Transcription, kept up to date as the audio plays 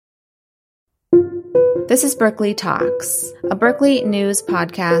This is Berkeley Talks, a Berkeley news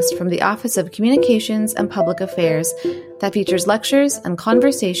podcast from the Office of Communications and Public Affairs that features lectures and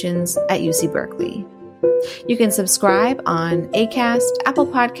conversations at UC Berkeley. You can subscribe on Acast, Apple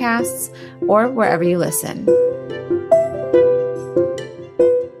Podcasts, or wherever you listen.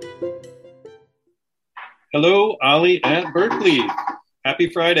 Hello, Ollie at Berkeley. Happy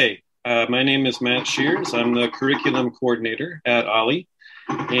Friday. My name is Matt Shears. I'm the curriculum coordinator at Ollie,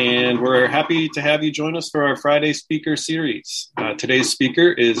 and we're happy to have you join us for our Friday speaker series. Today's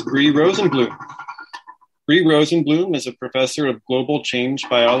speaker is Bree Rosenblum. Bree Rosenblum is a professor of global change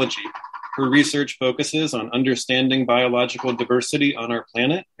biology. Her research focuses on understanding biological diversity on our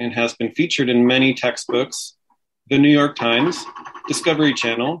planet and has been featured in many textbooks, the New York Times, Discovery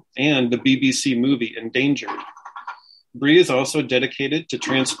Channel, and the BBC movie Endangered. Bree is also dedicated to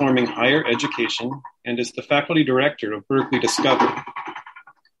transforming higher education and is the faculty director of Berkeley Discover.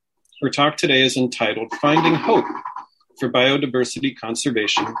 Her talk today is entitled Finding Hope for Biodiversity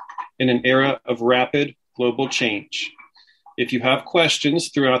Conservation in an Era of Rapid Global Change. If you have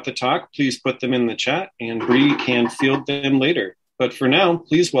questions throughout the talk, please put them in the chat and Bree can field them later. But for now,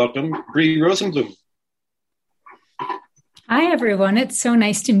 please welcome Bree Rosenblum. Hi, everyone. It's so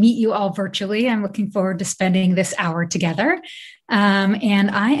nice to meet you all virtually. I'm looking forward to spending this hour together. And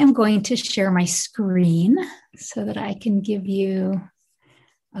I am going to share my screen so that I can give you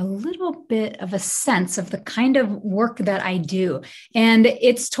a little bit of a sense of the kind of work that I do. And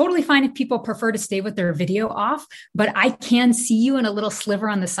it's totally fine if people prefer to stay with their video off, but I can see you in a little sliver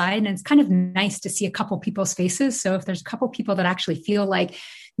on the side. And it's kind of nice to see a couple people's faces. So if there's a couple people that actually feel like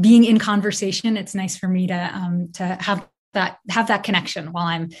being in conversation, it's nice for me to have that connection while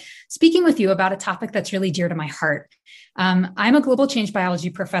I'm speaking with you about a topic that's really dear to my heart. I'm a global change biology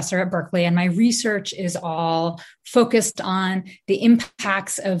professor at Berkeley, and my research is all focused on the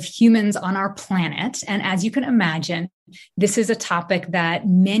impacts of humans on our planet. And as you can imagine, this is a topic that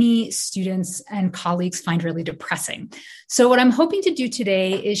many students and colleagues find really depressing. So what I'm hoping to do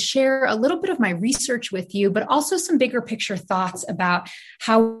today is share a little bit of my research with you, but also some bigger picture thoughts about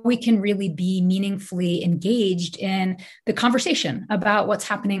how we can really be meaningfully engaged in the conversation about what's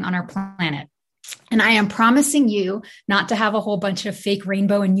happening on our planet. And I am promising you not to have a whole bunch of fake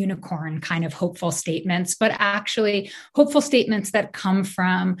rainbow and unicorn kind of hopeful statements, but actually hopeful statements that come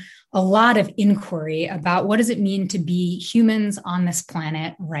from a lot of inquiry about what does it mean to be humans on this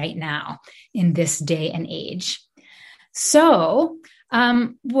planet right now in this day and age. So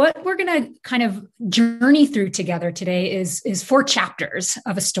what we're going to kind of journey through together today is 4 chapters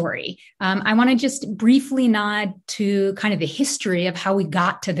of a story. I want to just briefly nod to kind of the history of how we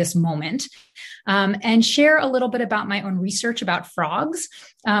got to this moment. And share a little bit about my own research about frogs,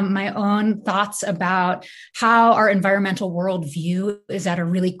 my own thoughts about how our environmental worldview is at a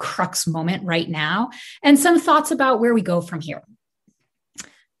really crux moment right now, and some thoughts about where we go from here.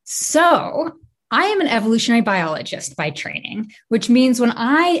 So I am an evolutionary biologist by training, which means when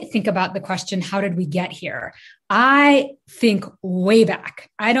I think about the question, how did we get here? I think way back.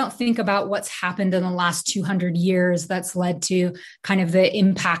 I don't think about what's happened in the last 200 years that's led to kind of the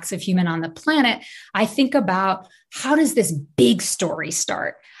impacts of human on the planet. I think about how does this big story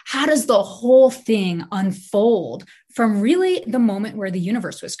start? How does the whole thing unfold from really the moment where the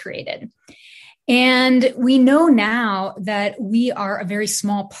universe was created? And we know now that we are a very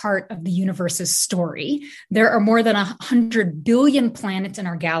small part of the universe's story. There are more than 100 billion planets in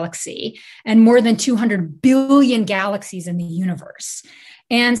our galaxy and more than 200 billion galaxies in the universe.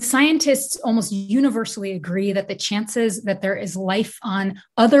 And scientists almost universally agree that the chances that there is life on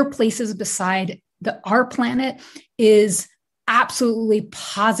other places beside our planet is absolutely,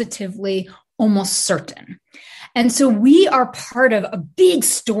 positively, almost certain. And so we are part of a big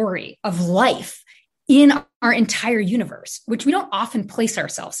story of life in our entire universe, which we don't often place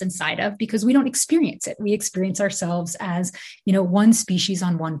ourselves inside of because we don't experience it. We experience ourselves as, one species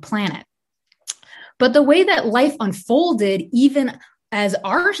on one planet. But the way that life unfolded, even as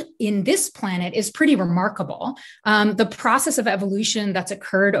ours in this planet, is pretty remarkable. The process of evolution that's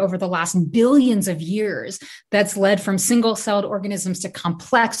occurred over the last billions of years, that's led from single-celled organisms to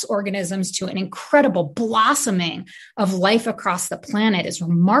complex organisms to an incredible blossoming of life across the planet, is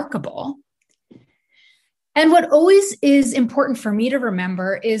remarkable. And what always is important for me to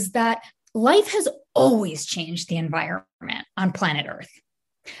remember is that life has always changed the environment on planet Earth.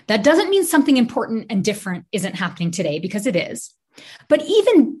 That doesn't mean something important and different isn't happening today, because it is. But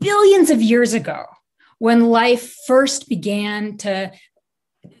even billions of years ago, when life first began to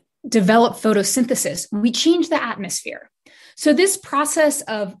develop photosynthesis, we changed the atmosphere. So this process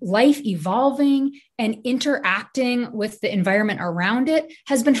of life evolving and interacting with the environment around it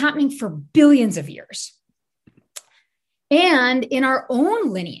has been happening for billions of years. And in our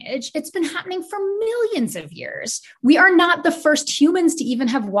own lineage, it's been happening for millions of years. We are not the first humans to even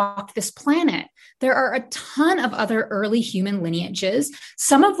have walked this planet. There are a ton of other early human lineages,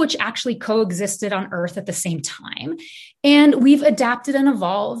 some of which actually coexisted on Earth at the same time. And we've adapted and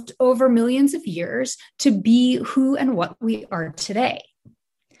evolved over millions of years to be who and what we are today.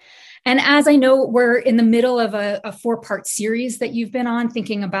 And as I know, we're in the middle of a 4-part series that you've been on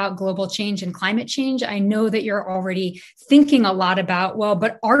thinking about global change and climate change. I know that you're already thinking a lot about, well,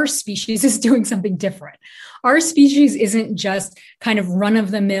 but our species is doing something different. Our species isn't just kind of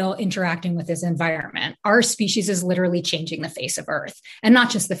run-of-the-mill interacting with this environment. Our species is literally changing the face of Earth, and not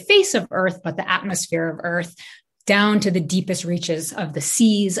just the face of Earth, but the atmosphere of Earth, down to the deepest reaches of the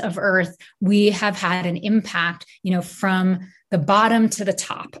seas of Earth. We have had an impact, from the bottom to the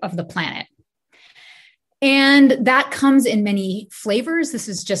top of the planet. And that comes in many flavors. This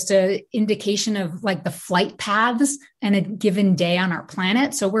is just an indication of like the flight paths in a given day on our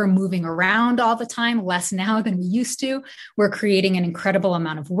planet. So we're moving around all the time, less now than we used to. We're creating an incredible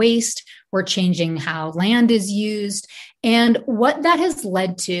amount of waste. We're changing how land is used. And what that has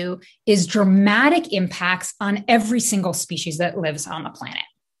led to is dramatic impacts on every single species that lives on the planet,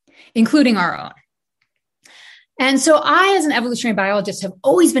 including our own. And so I, as an evolutionary biologist, have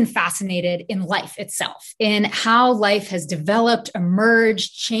always been fascinated in life itself, in how life has developed,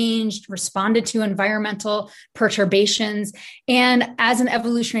 emerged, changed, responded to environmental perturbations. And as an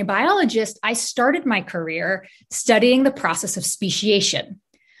evolutionary biologist, I started my career studying the process of speciation,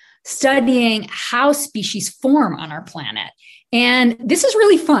 studying how species form on our planet. And this is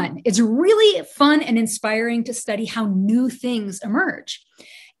really fun. It's really fun and inspiring to study how new things emerge.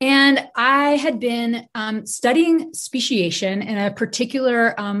 And I had been studying speciation in a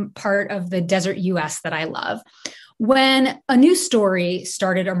particular part of the desert US that I love, when a new story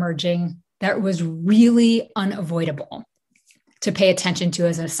started emerging that was really unavoidable to pay attention to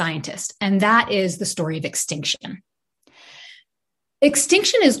as a scientist. And that is the story of extinction.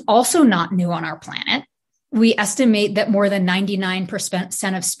 Extinction is also not new on our planet. We estimate that more than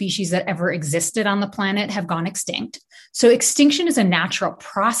 99% of species that ever existed on the planet have gone extinct. So extinction is a natural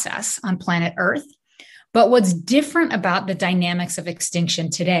process on planet Earth. But what's different about the dynamics of extinction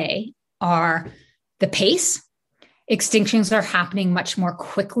today are the pace. Extinctions are happening much more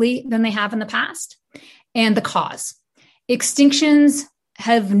quickly than they have in the past. And the cause. Extinctions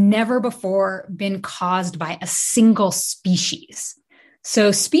have never before been caused by a single species.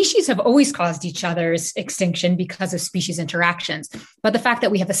 So species have always caused each other's extinction because of species interactions. But the fact that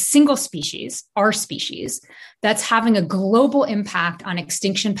we have a single species, our species, that's having a global impact on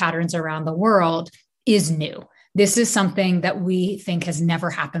extinction patterns around the world is new. This is something that we think has never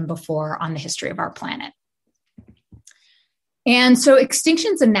happened before on the history of our planet. And so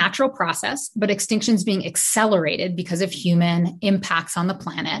extinction is a natural process, but extinction is being accelerated because of human impacts on the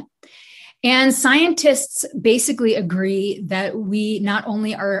planet. And scientists basically agree that we not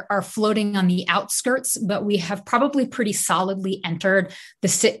only are floating on the outskirts, but we have probably pretty solidly entered the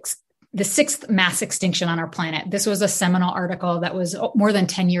sixth mass extinction on our planet. This was a seminal article that was more than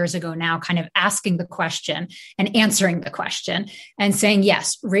 10 years ago now, kind of asking the question and answering the question and saying,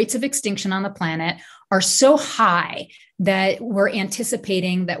 yes, rates of extinction on the planet are so high that we're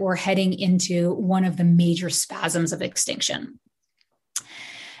anticipating that we're heading into one of the major spasms of extinction.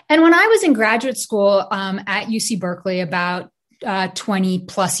 And when I was in graduate school at UC Berkeley about 20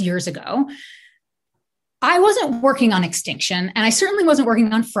 plus years ago, I wasn't working on extinction, and I certainly wasn't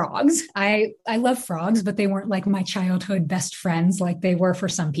working on frogs. I love frogs, but they weren't like my childhood best friends like they were for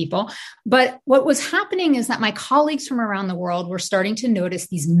some people. But what was happening is that my colleagues from around the world were starting to notice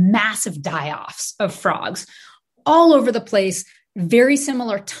these massive die-offs of frogs all over the place, very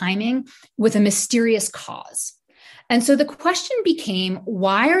similar timing with a mysterious cause. And so the question became,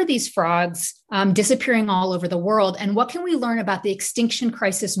 why are these frogs disappearing all over the world? And what can we learn about the extinction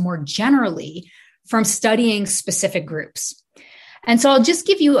crisis more generally from studying specific groups? And so I'll just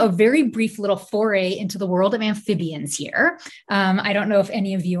give you a very brief little foray into the world of amphibians here. I don't know if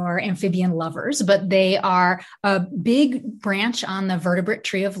any of you are amphibian lovers, but they are a big branch on the vertebrate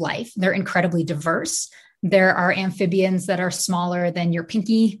tree of life. They're incredibly diverse. There are amphibians that are smaller than your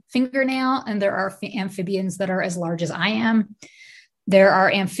pinky fingernail, and there are amphibians that are as large as I am. There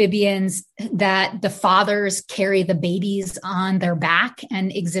are amphibians that the fathers carry the babies on their back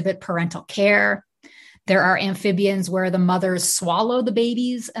and exhibit parental care. There are amphibians where the mothers swallow the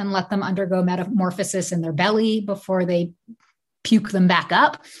babies and let them undergo metamorphosis in their belly before they puke them back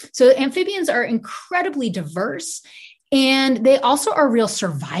up. So amphibians are incredibly diverse. And they also are real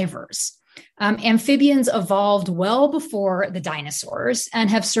survivors. Amphibians evolved well before the dinosaurs and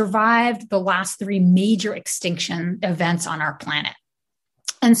have survived the last 3 major extinction events on our planet.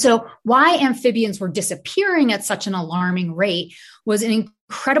 And so why amphibians were disappearing at such an alarming rate was an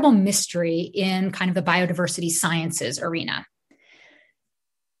incredible mystery in kind of the biodiversity sciences arena.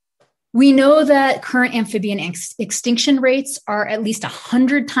 We know that current amphibian extinction rates are at least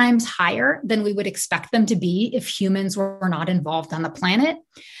 100 times higher than we would expect them to be if humans were not involved on the planet.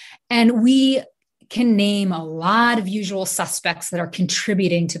 And we can name a lot of usual suspects that are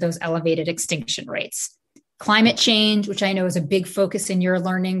contributing to those elevated extinction rates. Climate change, which I know is a big focus in your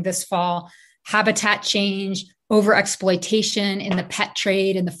learning this fall, habitat change, overexploitation in the pet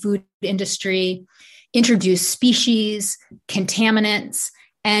trade and the food industry, introduced species, contaminants.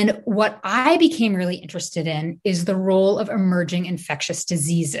 And what I became really interested in is the role of emerging infectious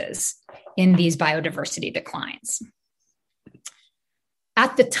diseases in these biodiversity declines.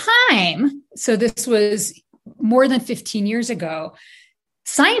 At the time, so this was more than 15 years ago,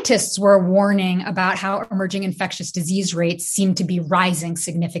 scientists were warning about how emerging infectious disease rates seem to be rising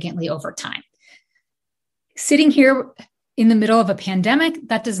significantly over time. Sitting here in the middle of a pandemic,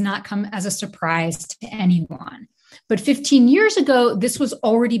 that does not come as a surprise to anyone. But 15 years ago, this was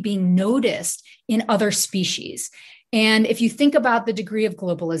already being noticed in other species. And if you think about the degree of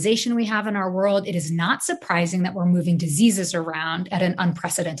globalization we have in our world, it is not surprising that we're moving diseases around at an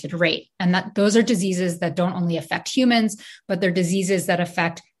unprecedented rate. And that those are diseases that don't only affect humans, but they're diseases that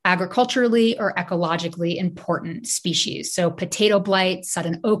affect agriculturally or ecologically important species. So potato blight,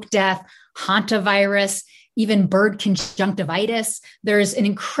 sudden oak death, hantavirus, even bird conjunctivitis. There's an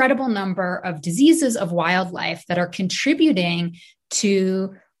incredible number of diseases of wildlife that are contributing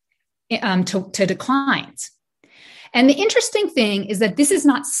to declines. And the interesting thing is that this is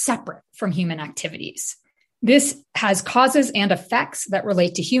not separate from human activities. This has causes and effects that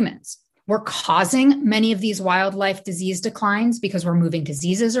relate to humans. We're causing many of these wildlife disease declines because we're moving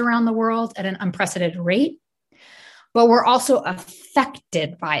diseases around the world at an unprecedented rate, but we're also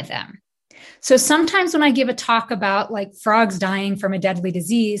affected by them. So sometimes when I give a talk about like frogs dying from a deadly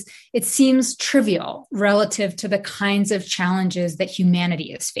disease, it seems trivial relative to the kinds of challenges that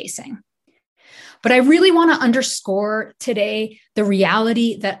humanity is facing. But I really want to underscore today the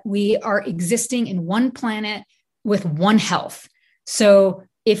reality that we are existing in one planet with one health. So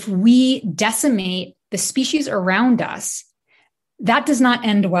if we decimate the species around us, that does not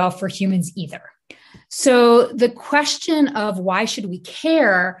end well for humans either. So the question of why should we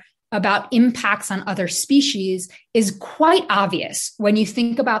care about impacts on other species is quite obvious when you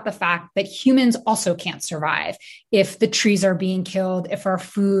think about the fact that humans also can't survive if the trees are being killed, if our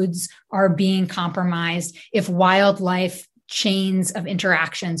foods are being compromised, if wildlife chains of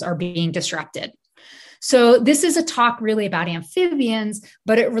interactions are being disrupted. So this is a talk really about amphibians,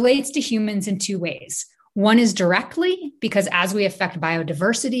 but it relates to humans in 2 ways. One is directly, because as we affect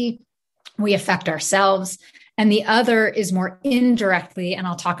biodiversity, we affect ourselves. And the other is more indirectly, and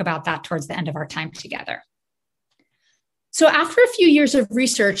I'll talk about that towards the end of our time together. So after a few years of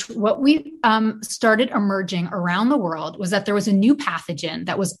research, what we started emerging around the world was that there was a new pathogen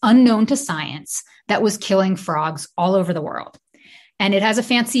that was unknown to science that was killing frogs all over the world. And it has a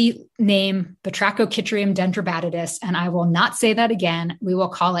fancy name, Batrachochytrium dendrobatidis, and I will not say that again. We will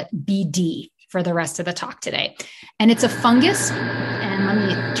call it BD for the rest of the talk today. And it's a fungus. And let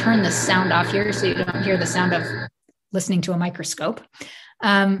me turn the sound off here so you don't hear the sound of listening to a microscope.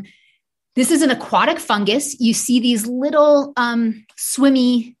 This is an aquatic fungus. You see these little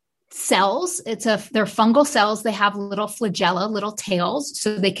swimmy cells. They're fungal cells. They have little flagella, little tails,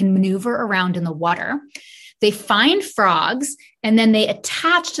 so they can maneuver around in the water. They find frogs, and then they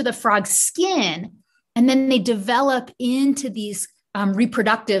attach to the frog's skin, and then they develop into these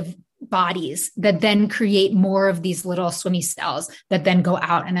reproductive bodies that then create more of these little swimmy cells that then go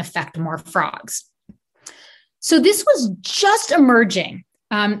out and affect more frogs. So this was just emerging.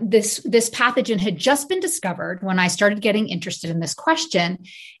 This pathogen had just been discovered when I started getting interested in this question.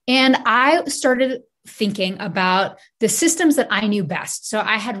 And I started thinking about the systems that I knew best. So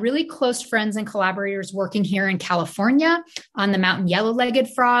I had really close friends and collaborators working here in California on the mountain yellow-legged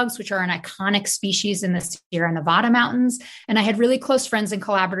frogs, which are an iconic species in the Sierra Nevada mountains. And I had really close friends and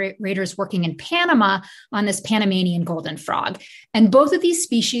collaborators working in Panama on this Panamanian golden frog. And both of these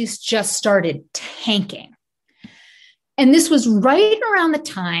species just started tanking. And this was right around the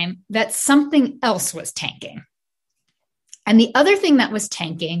time that something else was tanking. And the other thing that was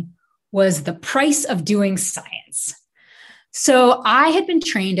tanking was the price of doing science. So I had been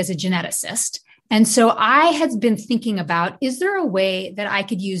trained as a geneticist. And so I had been thinking about, is there a way that I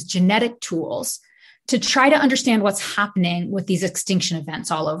could use genetic tools to try to understand what's happening with these extinction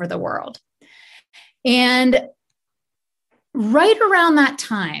events all over the world. And right around that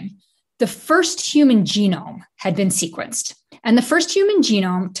time, the first human genome had been sequenced. And the first human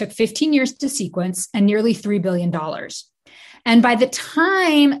genome took 15 years to sequence and nearly $3 billion. And by the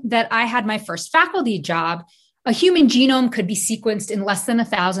time that I had my first faculty job, a human genome could be sequenced in less than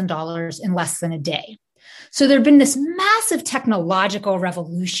 $1,000 in less than a day. So there'd been this massive technological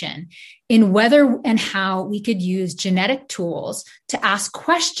revolution in whether and how we could use genetic tools to ask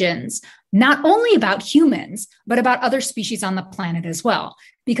questions, not only about humans, but about other species on the planet as well.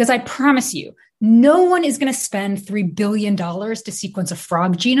 Because I promise you, no one is going to spend $3 billion to sequence a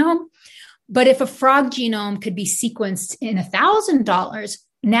frog genome. But if a frog genome could be sequenced in $1,000,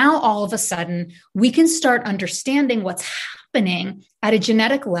 now all of a sudden we can start understanding what's happening at a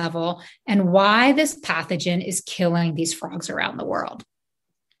genetic level and why this pathogen is killing these frogs around the world.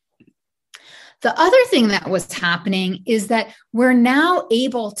 The other thing that was happening is that we're now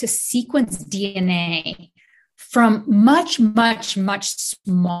able to sequence DNA from much, much, much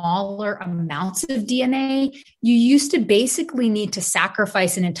smaller amounts of DNA. You used to basically need to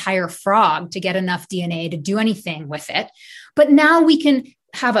sacrifice an entire frog to get enough DNA to do anything with it. But now we can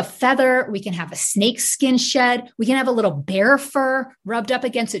have a feather, we can have a snake skin shed, we can have a little bear fur rubbed up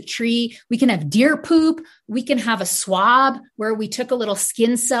against a tree, we can have deer poop, we can have a swab where we took a little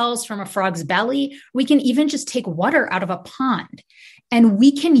skin cells from a frog's belly, we can even just take water out of a pond. And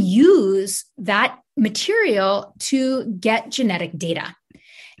we can use that material to get genetic data.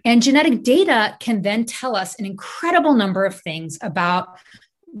 And genetic data can then tell us an incredible number of things about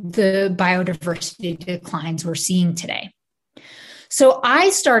the biodiversity declines we're seeing today. So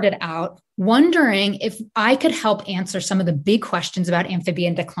I started out wondering if I could help answer some of the big questions about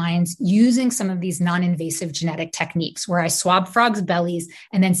amphibian declines using some of these non-invasive genetic techniques where I swab frogs' bellies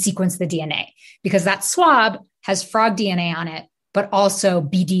and then sequence the DNA, because that swab has frog DNA on it, but also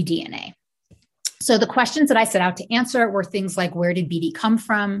BD DNA. So the questions that I set out to answer were things like, where did BD come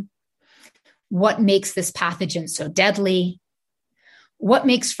from? What makes this pathogen so deadly? What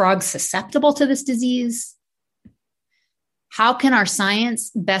makes frogs susceptible to this disease? How can our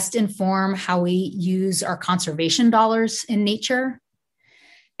science best inform how we use our conservation dollars in nature?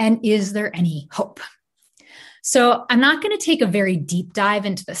 And is there any hope? So I'm not going to take a very deep dive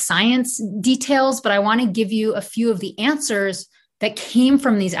into the science details, but I want to give you a few of the answers that came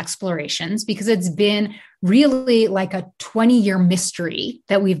from these explorations, because it's been really like a 20-year mystery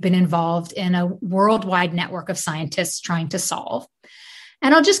that we've been involved in a worldwide network of scientists trying to solve.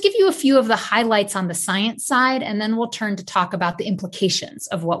 And I'll just give you a few of the highlights on the science side, and then we'll turn to talk about the implications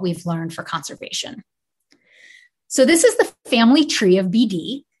of what we've learned for conservation. So this is the family tree of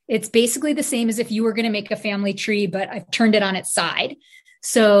BD. It's basically the same as if you were going to make a family tree, but I've turned it on its side.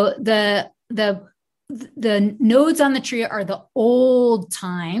 So the nodes on the tree are the old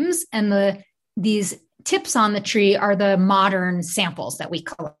times, and these tips on the tree are the modern samples that we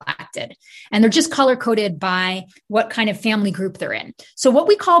collected. And they're just color-coded by what kind of family group they're in. So what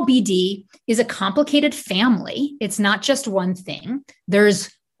we call BD is a complicated family. It's not just one thing. There's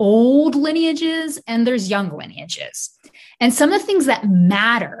old lineages and there's young lineages. And some of the things that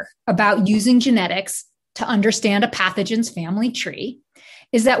matter about using genetics to understand a pathogen's family tree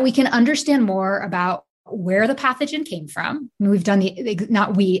is that we can understand more about where the pathogen came from. I mean, we've done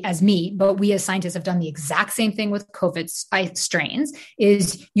not we as me, but we as scientists have done the exact same thing with COVID strains,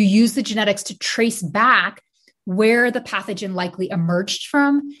 is you use the genetics to trace back where the pathogen likely emerged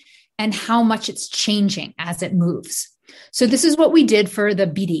from and how much it's changing as it moves. So this is what we did for the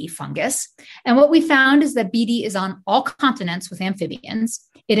BD fungus. And what we found is that BD is on all continents with amphibians.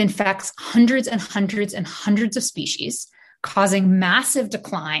 It infects hundreds and hundreds and hundreds of species, causing massive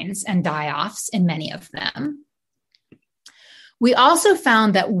declines and die-offs in many of them. We also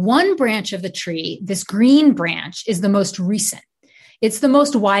found that one branch of the tree, this green branch, is the most recent. It's the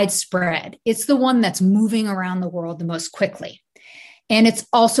most widespread. It's the one that's moving around the world the most quickly. And it's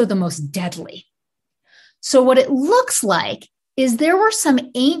also the most deadly. So what it looks like is there were some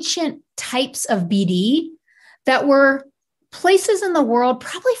ancient types of BD that were places in the world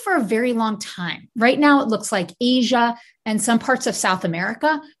probably for a very long time. Right now, it looks like Asia and some parts of South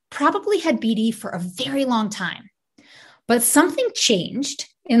America probably had BD for a very long time. But something changed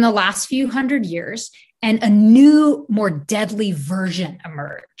in the last few hundred years, and a new, more deadly version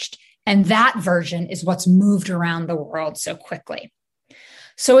emerged. And that version is what's moved around the world so quickly.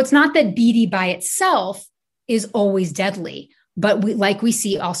 So it's not that BD by itself is always deadly, but like we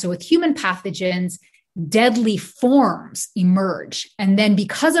see also with human pathogens, deadly forms emerge. And then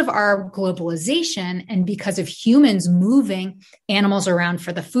because of our globalization and because of humans moving animals around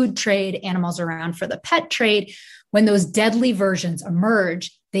for the food trade, animals around for the pet trade, when those deadly versions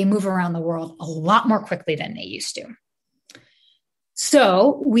emerge, they move around the world a lot more quickly than they used to.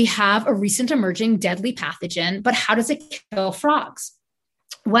 So we have a recent emerging deadly pathogen, but how does it kill frogs?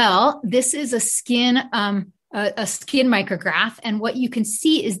 Well, this is a skin micrograph. And what you can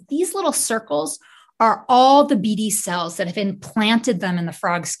see is these little circles are all the BD cells that have implanted them in the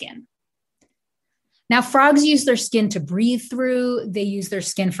frog skin. Now, frogs use their skin to breathe through. They use their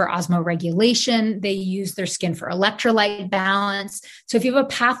skin for osmoregulation. They use their skin for electrolyte balance. So if you have a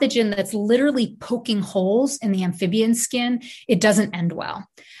pathogen that's literally poking holes in the amphibian skin, it doesn't end well.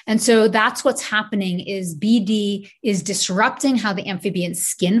 And so that's what's happening is BD is disrupting how the amphibian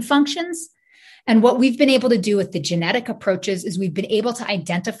skin functions. And what we've been able to do with the genetic approaches is we've been able to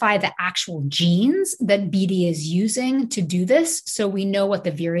identify the actual genes that BD is using to do this. So we know what the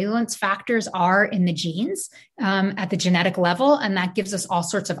virulence factors are in the genes at the genetic level. And that gives us all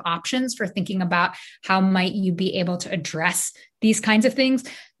sorts of options for thinking about how might you be able to address these kinds of things.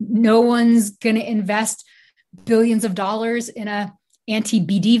 No one's going to invest billions of dollars in a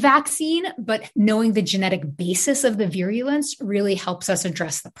anti-BD vaccine, but knowing the genetic basis of the virulence really helps us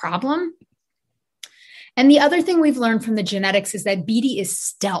address the problem. And the other thing we've learned from the genetics is that BD is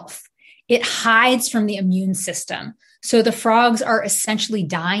stealth. It hides from the immune system. So the frogs are essentially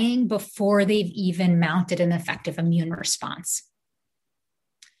dying before they've even mounted an effective immune response.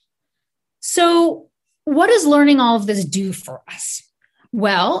 So what does learning all of this do for us?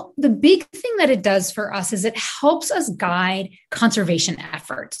 Well, the big thing that it does for us is it helps us guide conservation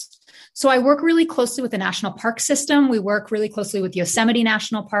efforts. So I work really closely with the National Park System. We work really closely with Yosemite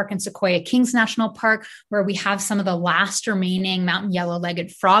National Park and Sequoia Kings National Park, where we have some of the last remaining mountain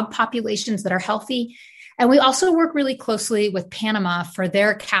yellow-legged frog populations that are healthy. And we also work really closely with Panama for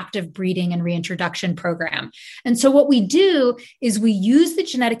their captive breeding and reintroduction program. And so what we do is we use the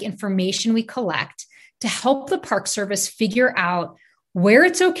genetic information we collect to help the Park Service figure out where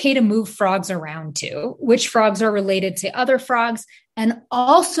it's okay to move frogs around to, which frogs are related to other frogs, and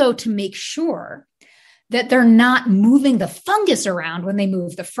also to make sure that they're not moving the fungus around when they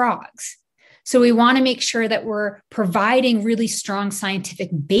move the frogs. So we want to make sure that we're providing really strong scientific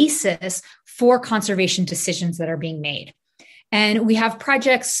basis for conservation decisions that are being made. And we have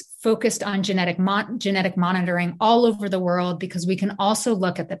projects focused on genetic monitoring all over the world, because we can also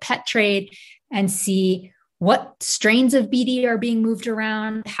look at the pet trade and see what strains of BD are being moved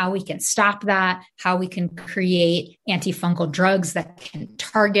around, how we can stop that, how we can create antifungal drugs that can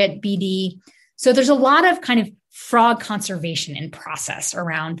target BD. So there's a lot of kind of frog conservation in process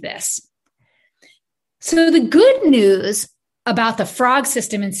around this. So the good news about the frog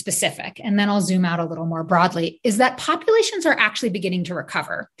system in specific, and then I'll zoom out a little more broadly, is that populations are actually beginning to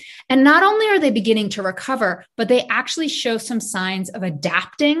recover. And not only are they beginning to recover, but they actually show some signs of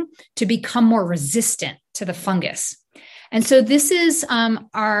adapting to become more resistant to the fungus. And so this is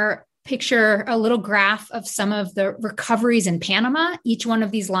our picture, a little graph of some of the recoveries in Panama. Each one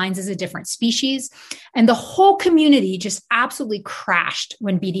of these lines is a different species. And the whole community just absolutely crashed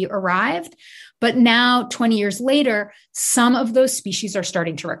when BD arrived. But now, 20 years later, some of those species are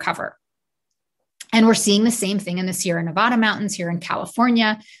starting to recover. And we're seeing the same thing in the Sierra Nevada mountains here in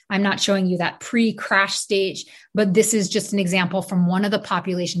California. I'm not showing you that pre-crash stage, but this is just an example from one of the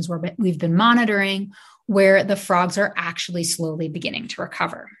populations where we've been monitoring, where the frogs are actually slowly beginning to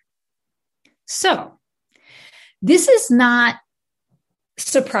recover. So this is not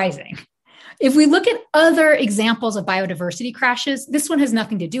surprising. If we look at other examples of biodiversity crashes, this one has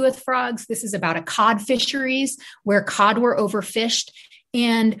nothing to do with frogs. This is about a cod fisheries where cod were overfished.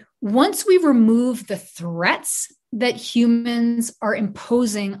 And once we remove the threats that humans are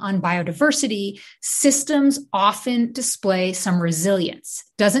imposing on biodiversity, systems often display some resilience.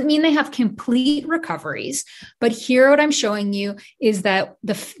 Doesn't mean they have complete recoveries, but here what I'm showing you is that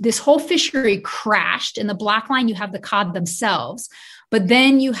this whole fishery crashed. In the black line, you have the cod themselves, but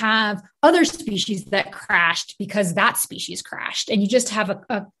then you have other species that crashed because that species crashed, and you just have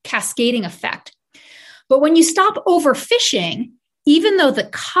a cascading effect. But when you stop overfishing, even though the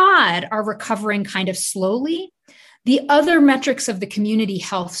cod are recovering kind of slowly, the other metrics of the community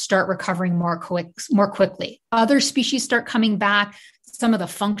health start recovering more quickly. Other species start coming back. Some of the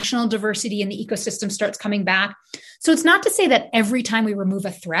functional diversity in the ecosystem starts coming back. So it's not to say that every time we remove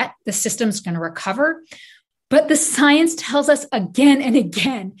a threat, the system's going to recover. But the science tells us again and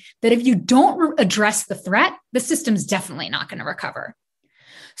again that if you don't address the threat, the system's definitely not going to recover.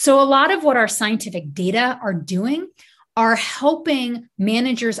 So a lot of what our scientific data are doing are helping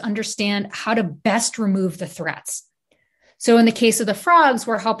managers understand how to best remove the threats. So in the case of the frogs,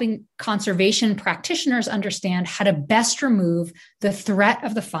 we're helping conservation practitioners understand how to best remove the threat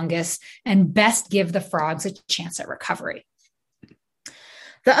of the fungus and best give the frogs a chance at recovery.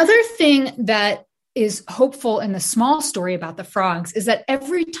 The other thing that is hopeful in the small story about the frogs is that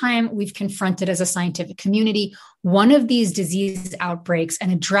every time we've confronted as a scientific community one of these disease outbreaks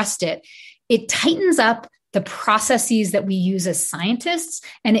and addressed it, it tightens up the processes that we use as scientists,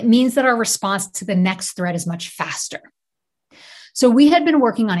 and it means that our response to the next threat is much faster. So we had been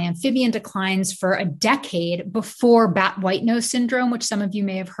working on amphibian declines for a decade before bat white nose syndrome, which some of you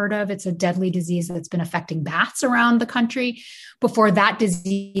may have heard of. It's a deadly disease that's been affecting bats around the country before that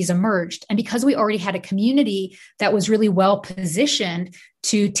disease emerged. And because we already had a community that was really well positioned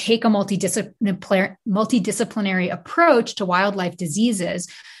to take a multidisciplinary approach to wildlife diseases,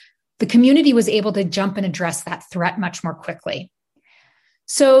 the community was able to jump and address that threat much more quickly.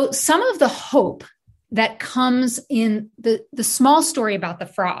 So some of the hope that comes in the small story about the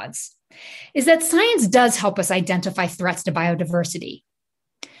frogs is that science does help us identify threats to biodiversity.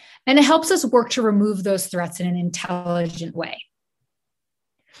 And it helps us work to remove those threats in an intelligent way.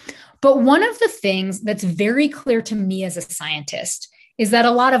 But one of the things that's very clear to me as a scientist is that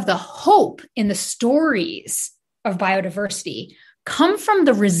a lot of the hope in the stories of biodiversity come from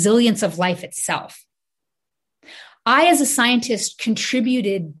the resilience of life itself. I, as a scientist,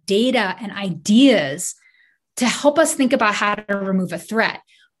 contributed data and ideas to help us think about how to remove a threat,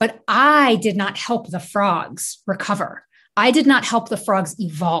 but I did not help the frogs recover. I did not help the frogs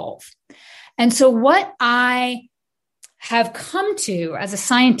evolve. And so what I have come to as a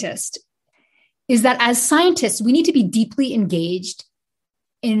scientist is that as scientists, we need to be deeply engaged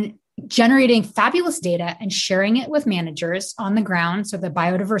in generating fabulous data and sharing it with managers on the ground so that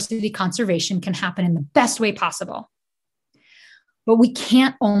biodiversity conservation can happen in the best way possible. But we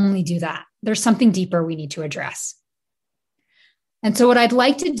can't only do that. There's something deeper we need to address. And so what I'd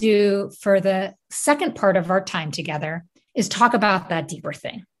like to do for the second part of our time together is talk about that deeper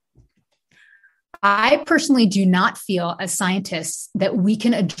thing. I personally do not feel as scientists that we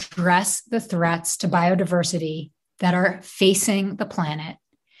can address the threats to biodiversity that are facing the planet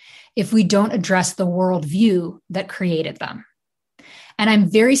if we don't address the worldview that created them. And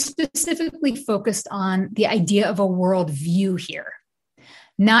I'm very specifically focused on the idea of a worldview here,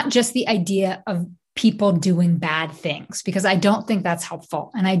 not just the idea of people doing bad things, because I don't think that's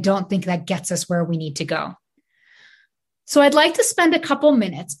helpful. And I don't think that gets us where we need to go. So I'd like to spend a couple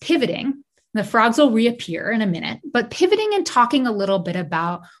minutes pivoting. The frogs will reappear in a minute, but pivoting and talking a little bit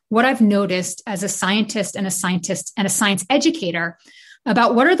about what I've noticed as a scientist and a science educator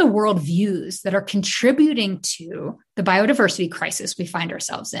about what are the worldviews that are contributing to the biodiversity crisis we find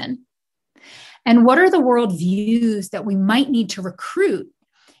ourselves in. And what are the worldviews that we might need to recruit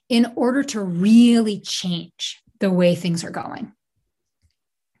in order to really change the way things are going.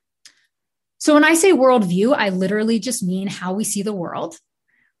 So when I say worldview, I literally just mean how we see the world.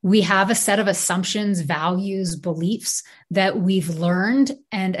 We have a set of assumptions, values, beliefs that we've learned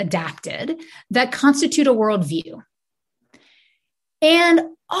and adapted that constitute a worldview. And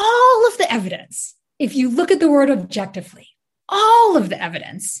all of the evidence, if you look at the world objectively, all of the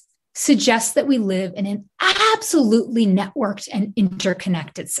evidence suggests that we live in an absolutely networked and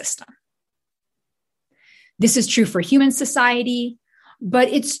interconnected system. This is true for human society, but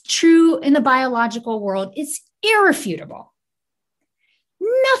it's true in the biological world. It's irrefutable.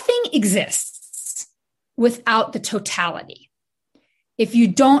 Nothing exists without the totality. If you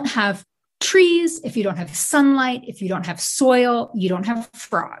don't have trees, if you don't have sunlight, if you don't have soil, you don't have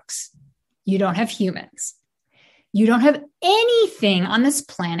frogs, you don't have humans. You don't have anything on this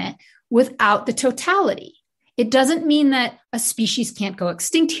planet without the totality. It doesn't mean that a species can't go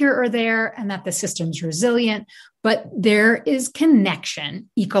extinct here or there and that the system's resilient, but there is connection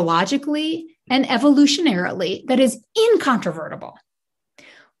ecologically and evolutionarily that is incontrovertible.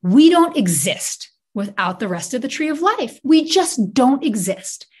 We don't exist without the rest of the tree of life. We just don't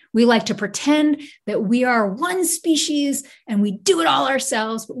exist. We like to pretend that we are one species and we do it all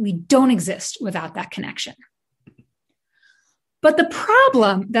ourselves, but we don't exist without that connection. But the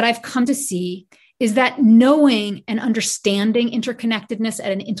problem that I've come to see is that knowing and understanding interconnectedness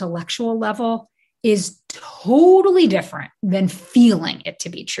at an intellectual level is totally different than feeling it to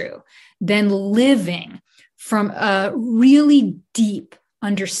be true, than living from a really deep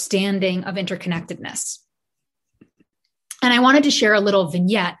understanding of interconnectedness. And I wanted to share a little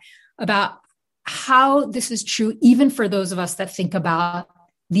vignette about how this is true, even for those of us that think about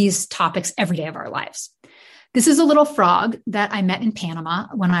these topics every day of our lives. This is a little frog that I met in Panama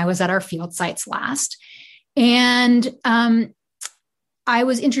when I was at our field sites last. And I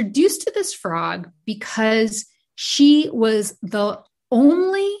was introduced to this frog because she was the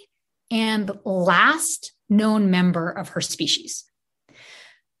only and last known member of her species.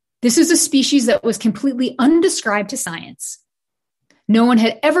 This is a species that was completely undescribed to science. No one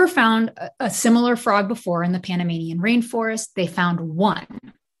had ever found a similar frog before in the Panamanian rainforest. They found one.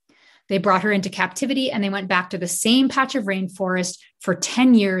 They brought her into captivity and they went back to the same patch of rainforest for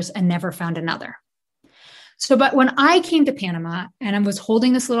 10 years and never found another. So, but when I came to Panama and I was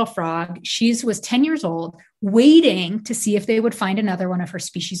holding this little frog, she was 10 years old, waiting to see if they would find another one of her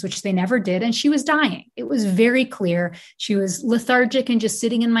species, which they never did. And she was dying. It was very clear. She was lethargic and just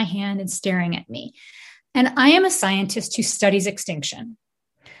sitting in my hand and staring at me. And I am a scientist who studies extinction.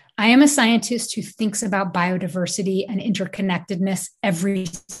 I am a scientist who thinks about biodiversity and interconnectedness every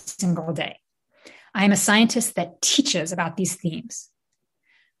single day. I am a scientist that teaches about these themes.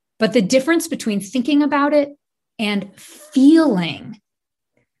 But the difference between thinking about it and feeling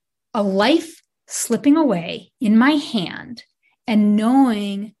a life slipping away in my hand and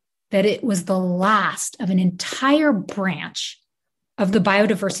knowing that it was the last of an entire branch of the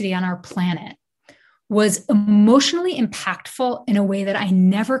biodiversity on our planet was emotionally impactful in a way that I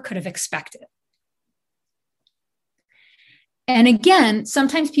never could have expected. And again,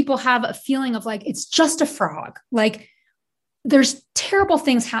 sometimes people have a feeling of like, it's just a frog. Like, there's terrible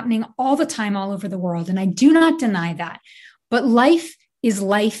things happening all the time, all over the world. And I do not deny that. But life is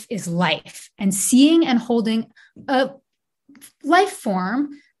life is life. And seeing and holding a life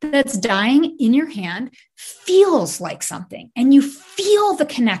form that's dying in your hand feels like something. And you feel the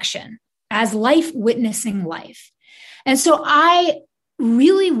connection as life witnessing life. And so I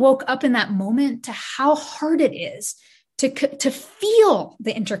really woke up in that moment to how hard it is to feel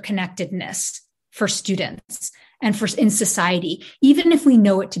the interconnectedness for students and in society, even if we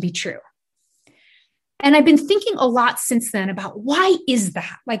know it to be true. And I've been thinking a lot since then about why is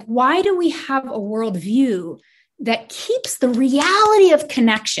that? Like, why do we have a worldview that keeps the reality of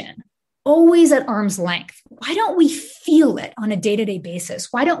connection always at arm's length? Why don't we feel it on a day-to-day basis?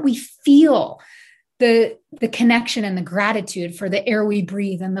 Why don't we feel the connection and the gratitude for the air we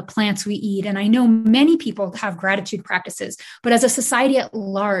breathe and the plants we eat? And I know many people have gratitude practices, but as a society at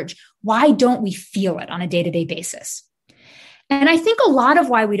large, why don't we feel it on a day-to-day basis? And I think a lot of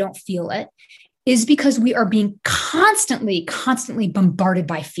why we don't feel it is because we are being constantly bombarded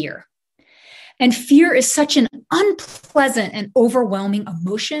by fear. And fear is such an unpleasant and overwhelming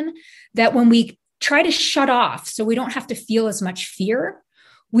emotion that when we try to shut off so we don't have to feel as much fear,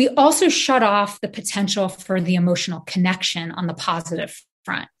 we also shut off the potential for the emotional connection on the positive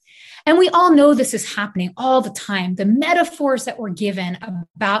front. And we all know this is happening all the time. The metaphors that we're given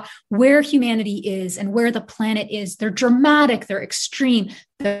about where humanity is and where the planet is, they're dramatic, they're extreme,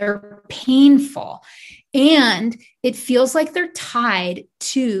 they're painful. And it feels like they're tied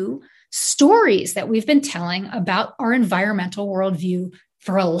to stories that we've been telling about our environmental worldview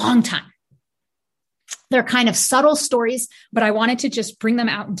for a long time. They're kind of subtle stories, but I wanted to just bring them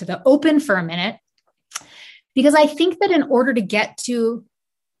out into the open for a minute, because I think that in order to get to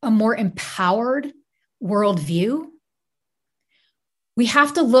a more empowered worldview, we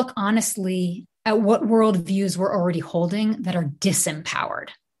have to look honestly at what worldviews we're already holding that are disempowered.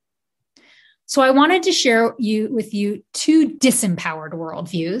 So I wanted to share with you two disempowered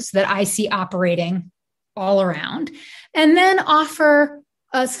worldviews that I see operating all around, and then offer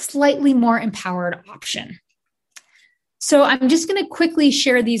a slightly more empowered option. So I'm just going to quickly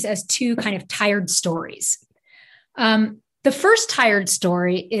share these as two kind of tired stories. The first tired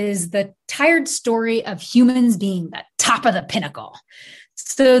story is the tired story of humans being the top of the pinnacle.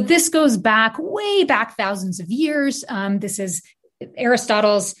 So this goes way back thousands of years. This is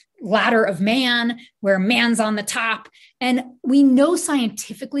Aristotle's ladder of man, where man's on the top. And we know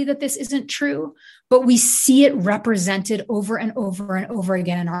scientifically that this isn't true, but we see it represented over and over and over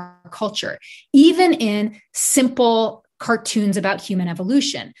again in our culture, even in simple cartoons about human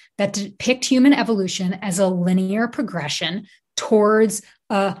evolution that depict human evolution as a linear progression towards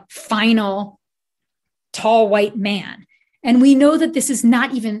a final tall white man. And we know that this is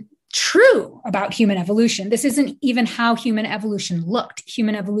not even true about human evolution. This isn't even how human evolution looked.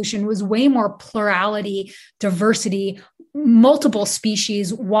 Human evolution was way more plurality, diversity, multiple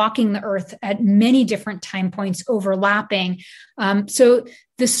species walking the earth at many different time points overlapping. So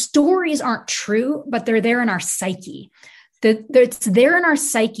the stories aren't true, but they're there in our psyche. It's there in our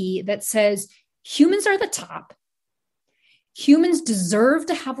psyche that says humans are the top. Humans deserve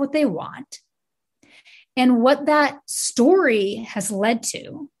to have what they want. And what that story has led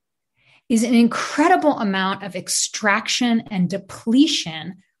to is an incredible amount of extraction and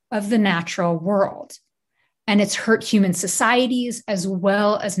depletion of the natural world. and it's hurt human societies as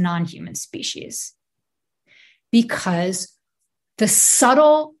well as non-human species. Because the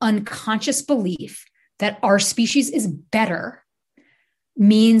subtle unconscious belief that our species is better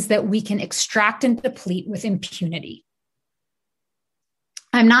means that we can extract and deplete with impunity.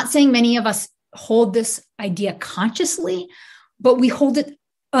 I'm not saying many of us hold this idea consciously, but we hold it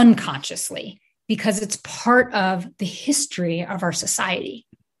unconsciously because it's part of the history of our society.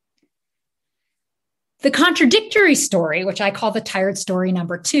 The contradictory story, which I call the tired story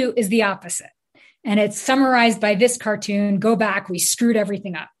number 2, is the opposite. And it's summarized by this cartoon: go back, we screwed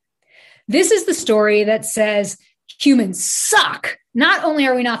everything up. This is the story that says humans suck. Not only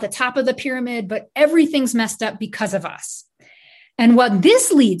are we not the top of the pyramid, but everything's messed up because of us. And what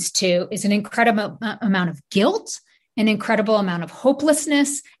this leads to is an incredible amount of guilt, an incredible amount of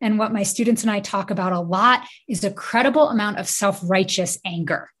hopelessness. And what my students and I talk about a lot is a credible amount of self-righteous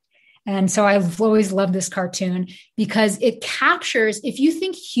anger. And so I've always loved this cartoon because it captures, if you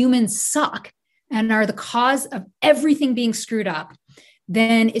think humans suck and are the cause of everything being screwed up,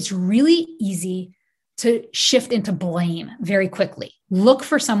 then it's really easy to shift into blame very quickly. Look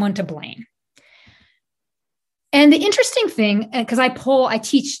for someone to blame. And the interesting thing, because I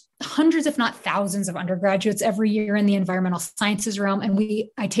teach hundreds, if not thousands of undergraduates every year in the environmental sciences realm. And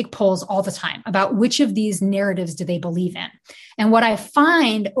I take polls all the time about which of these narratives do they believe in. And what I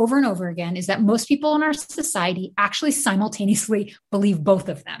find over and over again is that most people in our society actually simultaneously believe both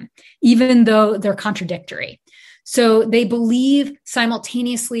of them, even though they're contradictory. So they believe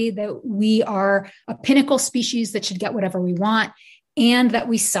simultaneously that we are a pinnacle species that should get whatever we want, and that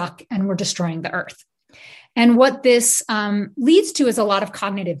we suck and we're destroying the earth. And what this leads to is a lot of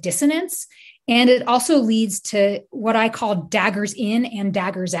cognitive dissonance. And it also leads to what I call daggers in and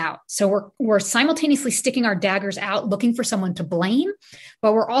daggers out. So we're simultaneously sticking our daggers out, looking for someone to blame,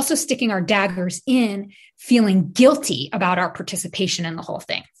 but we're also sticking our daggers in, feeling guilty about our participation in the whole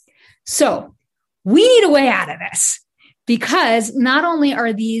thing. So we need a way out of this, because not only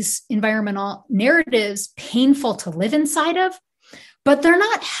are these environmental narratives painful to live inside of, but they're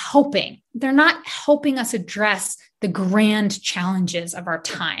not helping. They're not helping us address the grand challenges of our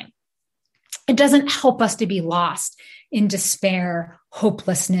time. It doesn't help us to be lost in despair,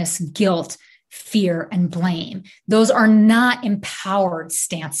 hopelessness, guilt, fear, and blame. Those are not empowered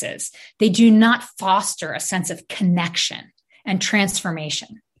stances. They do not foster a sense of connection and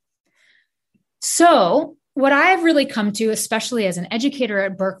transformation. So, what I've really come to, especially as an educator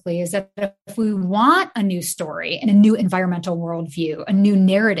at Berkeley, is that if we want a new story and a new environmental worldview, a new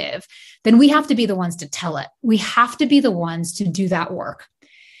narrative, then we have to be the ones to tell it. We have to be the ones to do that work.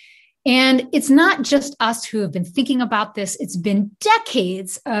 And it's not just us who have been thinking about this. It's been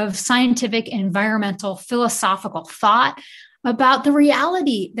decades of scientific, environmental, philosophical thought about the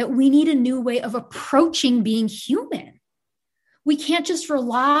reality that we need a new way of approaching being human. We can't just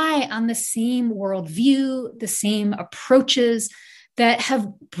rely on the same worldview, the same approaches that have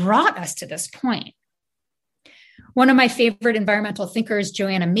brought us to this point. One of my favorite environmental thinkers,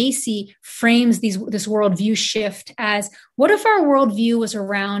 Joanna Macy, frames this worldview shift as, what if our worldview was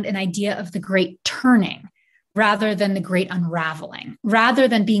around an idea of the great turning rather than the great unraveling, rather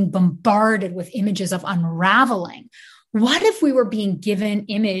than being bombarded with images of unraveling? What if we were being given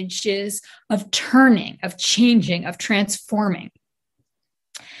images of turning, of changing, of transforming?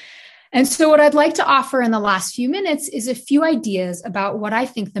 And so what I'd like to offer in the last few minutes is a few ideas about what I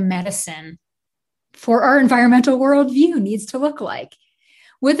think the medicine for our environmental worldview needs to look like,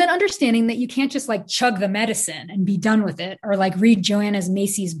 with an understanding that you can't just chug the medicine and be done with it, or read Joanna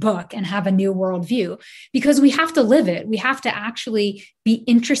Macy's book and have a new worldview, because we have to live it. We have to actually be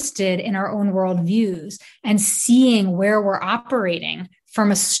interested in our own worldviews and seeing where we're operating from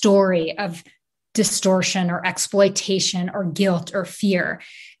a story of distortion or exploitation or guilt or fear,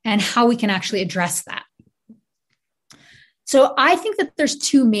 and how we can actually address that. So I think that there's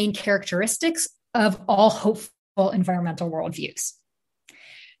two main characteristics of all hopeful environmental worldviews.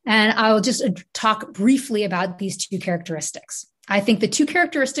 And I'll just talk briefly about these two characteristics. I think the two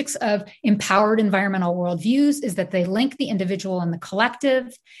characteristics of empowered environmental worldviews is that they link the individual and the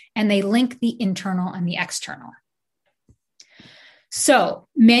collective, and they link the internal and the external. So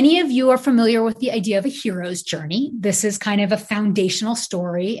many of you are familiar with the idea of a hero's journey. This is kind of a foundational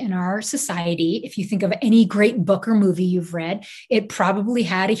story in our society. If you think of any great book or movie you've read, it probably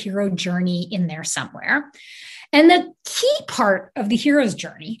had a hero journey in there somewhere. And the key part of the hero's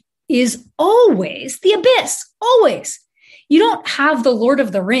journey is always the abyss, always. You don't have the Lord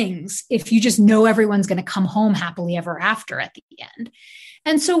of the Rings if you just know everyone's going to come home happily ever after at the end.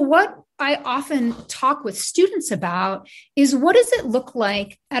 And so what I often talk with students about is, what does it look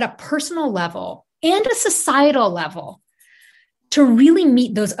like at a personal level and a societal level to really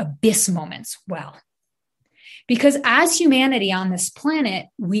meet those abyss moments well. Because as humanity on this planet,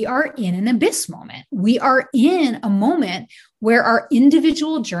 we are in an abyss moment. We are in a moment where our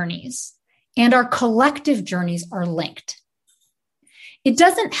individual journeys and our collective journeys are linked. It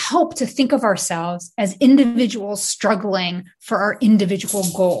doesn't help to think of ourselves as individuals struggling for our individual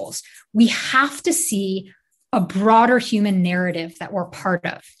goals. We have to see a broader human narrative that we're part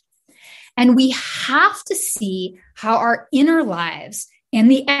of. And we have to see how our inner lives and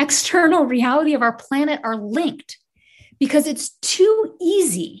the external reality of our planet are linked, because it's too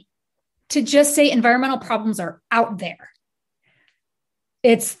easy to just say environmental problems are out there.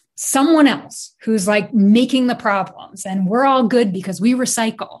 It's someone else who's like making the problems and we're all good because we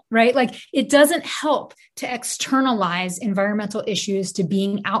recycle, right? Like it doesn't help to externalize environmental issues to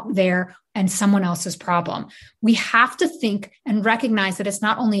being out there and someone else's problem. We have to think and recognize that it's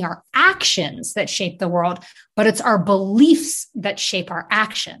not only our actions that shape the world, but it's our beliefs that shape our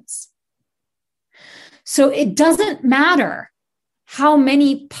actions. So it doesn't matter how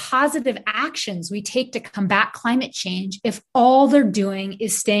many positive actions we take to combat climate change if all they're doing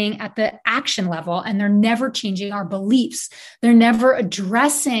is staying at the action level and they're never changing our beliefs. They're never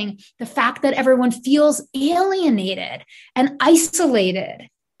addressing the fact that everyone feels alienated and isolated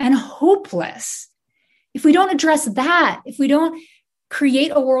and hopeless. If we don't address that, if we don't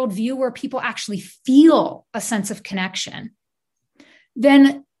create a worldview where people actually feel a sense of connection,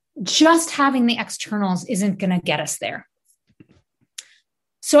 then just having the externals isn't going to get us there.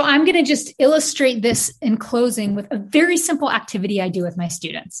 So I'm going to just illustrate this in closing with a very simple activity I do with my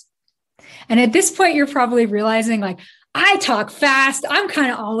students. And at this point, you're probably realizing like, I talk fast. I'm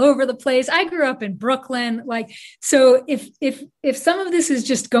kind of all over the place. I grew up in Brooklyn. So if some of this is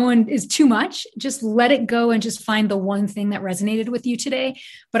is too much, just let it go and just find the one thing that resonated with you today.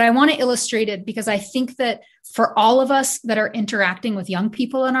 But I want to illustrate it because I think that for all of us that are interacting with young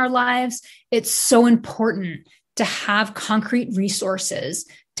people in our lives, it's so important to have concrete resources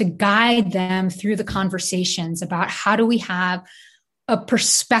to guide them through the conversations about how do we have a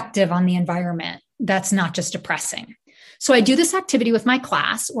perspective on the environment that's not just depressing. So I do this activity with my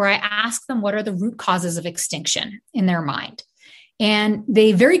class where I ask them what are the root causes of extinction in their mind. And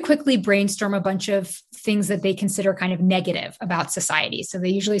they very quickly brainstorm a bunch of things that they consider kind of negative about society. So they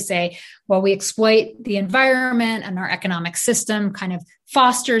usually say, well, we exploit the environment and our economic system kind of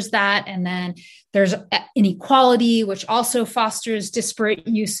fosters that. And then there's inequality, which also fosters disparate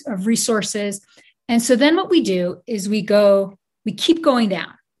use of resources. And so then what we do is we keep going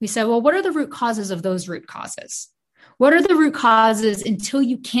down. We say, well, what are the root causes of those root causes? What are the root causes until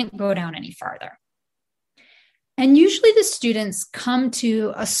you can't go down any farther? And usually the students come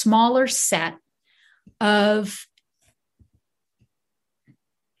to a smaller set of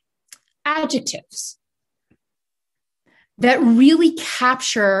adjectives that really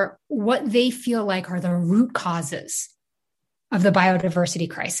capture what they feel like are the root causes of the biodiversity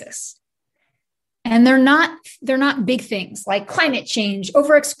crisis. And they're not big things like climate change,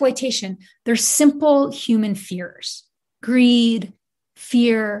 overexploitation. They're simple human fears: greed,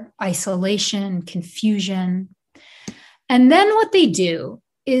 fear, isolation, confusion. And then what they do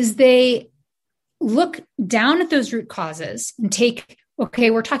is they look down at those root causes and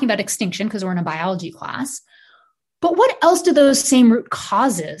we're talking about extinction because we're in a biology class, but what else do those same root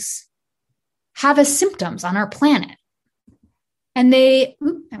causes have as symptoms on our planet? And I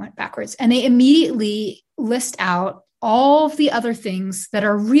went backwards, and they immediately list out all of the other things that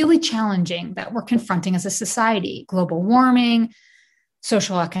are really challenging that we're confronting as a society: global warming,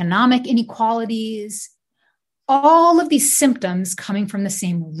 social economic inequalities, all of these symptoms coming from the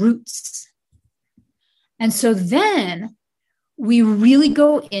same roots. And so then we really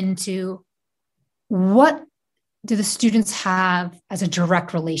go into what do the students have as a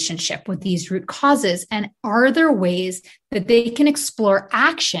direct relationship with these root causes? And are there ways that they can explore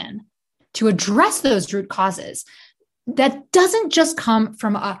action to address those root causes that doesn't just come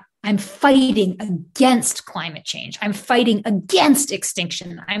from I'm fighting against climate change, I'm fighting against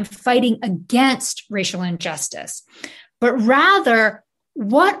extinction, I'm fighting against racial injustice, but rather,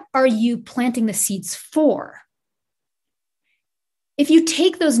 what are you planting the seeds for? If you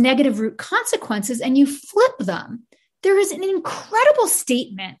take those negative root consequences and you flip them, there is an incredible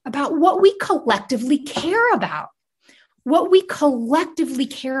statement about what we collectively care about. What we collectively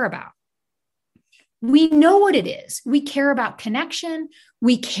care about. We know what it is. We care about connection.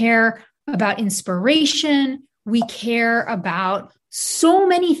 We care about inspiration. We care about so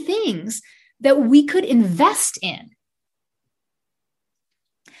many things that we could invest in.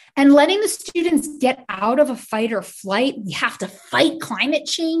 and letting the students get out of a fight or flight, we have to fight climate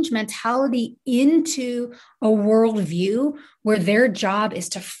change mentality into a worldview where their job is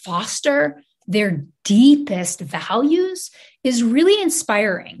to foster their deepest values is really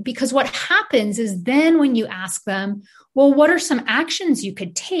inspiring, because what happens is then when you ask them, well, what are some actions you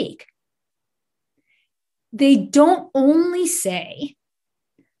could take? They don't only say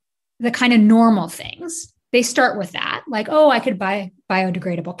the kind of normal things. They start with that, like, oh, I could buy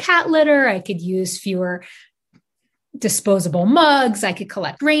biodegradable cat litter. I could use fewer disposable mugs. I could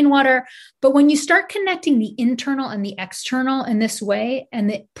collect rainwater. But when you start connecting the internal and the external in this way, and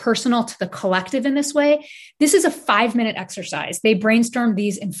the personal to the collective in this way, this is a 5-minute exercise. They brainstormed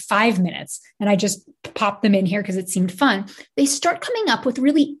these in 5 minutes, and I just popped them in here because it seemed fun. They start coming up with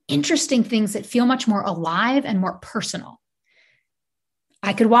really interesting things that feel much more alive and more personal.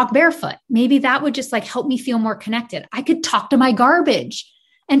 I could walk barefoot. Maybe that would just like help me feel more connected. I could talk to my garbage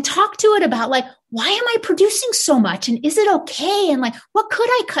and talk to it about like, why am I producing so much? And is it okay? And like, what could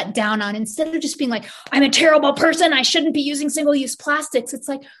I cut down on, instead of just being like, I'm a terrible person, I shouldn't be using single-use plastics. It's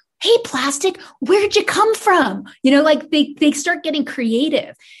like, hey, plastic, where'd you come from? Like they start getting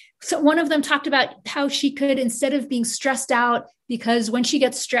creative. So one of them talked about how she could, instead of being stressed out, because when she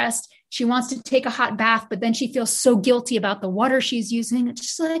gets stressed, she wants to take a hot bath, but then she feels so guilty about the water she's using. It's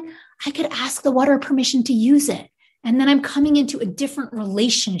just like, I could ask the water permission to use it. And then I'm coming into a different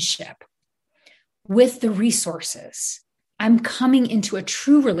relationship with the resources. I'm coming into a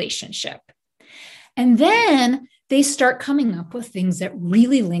true relationship. And then they start coming up with things that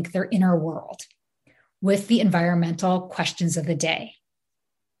really link their inner world with the environmental questions of the day.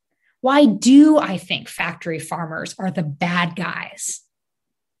 Why do I think factory farmers are the bad guys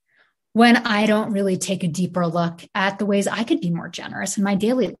when I don't really take a deeper look at the ways I could be more generous in my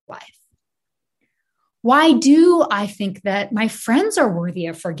daily life? Why do I think that my friends are worthy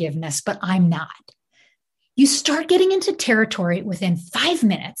of forgiveness, but I'm not? You start getting into territory within 5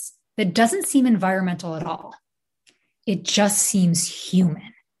 minutes that doesn't seem environmental at all. It just seems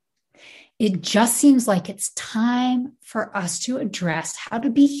human. It just seems like it's time for us to address how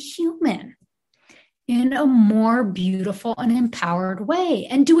to be human in a more beautiful and empowered way.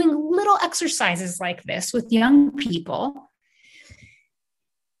 And doing little exercises like this with young people,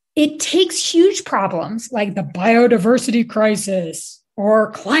 it takes huge problems like the biodiversity crisis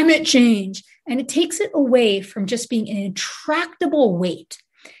or climate change, and it takes it away from just being an intractable weight,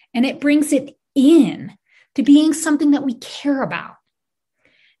 and it brings it in to being something that we care about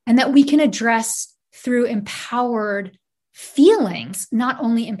and that we can address through empowered feelings, not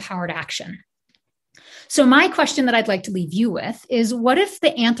only empowered action. So my question that I'd like to leave you with is, what if the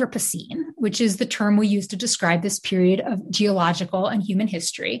Anthropocene, which is the term we use to describe this period of geological and human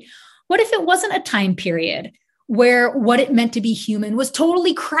history, what if it wasn't a time period where what it meant to be human was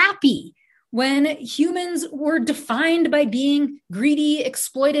totally crappy, when humans were defined by being greedy,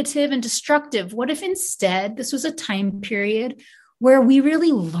 exploitative, and destructive? What if instead this was a time period where we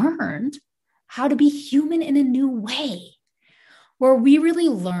really learned how to be human in a new way, where we really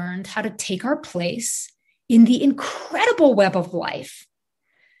learned how to take our place in the incredible web of life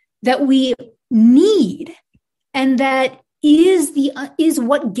that we need, and that is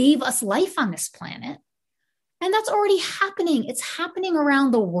what gave us life on this planet? And that's already happening. It's happening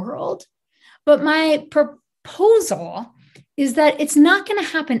around the world. But my proposal is that it's not going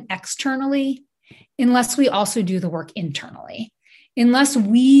to happen externally unless we also do the work internally, unless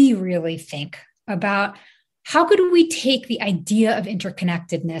we really think about how could we take the idea of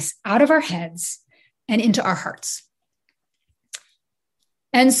interconnectedness out of our heads and into our hearts.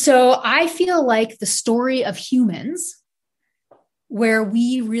 And so I feel like the story of humans, where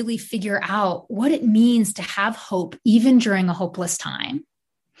we really figure out what it means to have hope even during a hopeless time,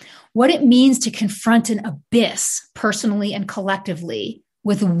 what it means to confront an abyss personally and collectively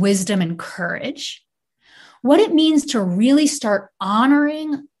with wisdom and courage, what it means to really start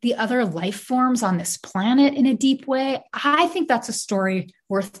honoring the other life forms on this planet in a deep way. I think that's a story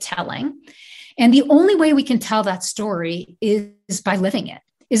worth telling. And the only way we can tell that story is by living it,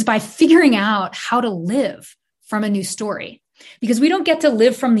 is by figuring out how to live from a new story. Because we don't get to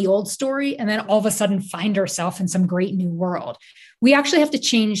live from the old story and then all of a sudden find ourselves in some great new world. We actually have to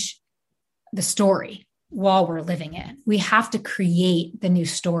change the story while we're living it. We have to create the new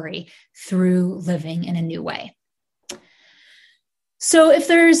story through living in a new way. So if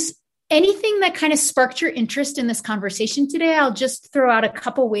there's anything that kind of sparked your interest in this conversation today, I'll just throw out a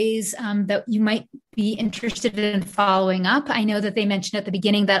couple ways that you might be interested in following up. I know that they mentioned at the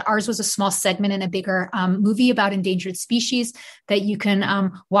beginning that ours was a small segment in a bigger movie about endangered species that you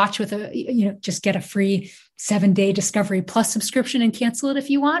can watch with just get a free 7-day Discovery Plus subscription and cancel it if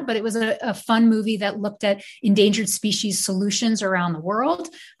you want. But it was a fun movie that looked at endangered species solutions around the world.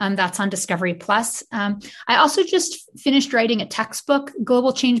 That's on Discovery Plus. I also just finished writing a textbook,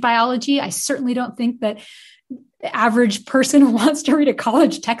 Global Change Biology. I certainly don't think that the average person wants to read a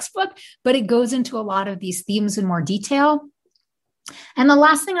college textbook, but it goes into a lot of these themes in more detail. And the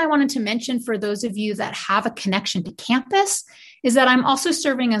last thing I wanted to mention for those of you that have a connection to campus is that I'm also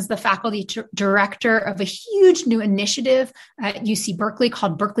serving as the faculty director of a huge new initiative at UC Berkeley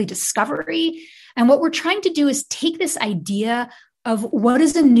called Berkeley Discovery. And what we're trying to do is take this idea of what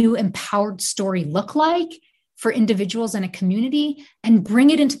does a new empowered story look like for individuals in a community and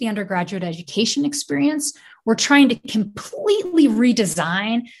bring it into the undergraduate education experience. We're trying to completely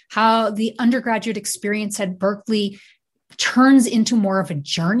redesign how the undergraduate experience at Berkeley turns into more of a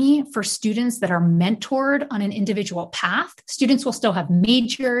journey for students that are mentored on an individual path. Students will still have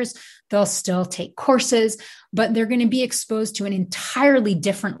majors, they'll still take courses, but they're going to be exposed to an entirely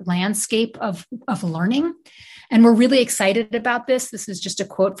different landscape of learning. And we're really excited about this. This is just a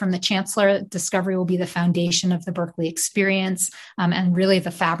quote from the chancellor. Discovery will be the foundation of the Berkeley experience and really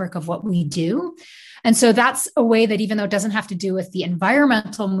the fabric of what we do. And so that's a way that, even though it doesn't have to do with the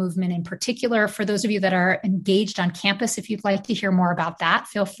environmental movement in particular, for those of you that are engaged on campus, if you'd like to hear more about that,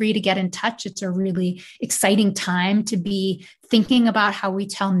 feel free to get in touch. It's a really exciting time to be thinking about how we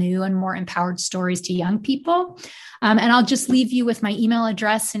tell new and more empowered stories to young people. And I'll just leave you with my email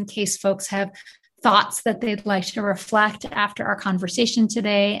address in case folks have thoughts that they'd like to reflect after our conversation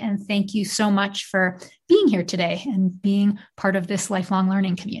today. And thank you so much for being here today and being part of this lifelong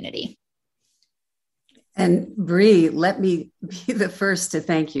learning community. And Bree, let me be the first to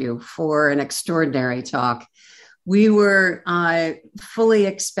thank you for an extraordinary talk. We were fully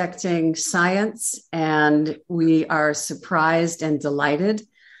expecting science, and we are surprised and delighted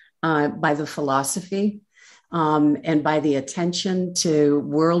by the philosophy and by the attention to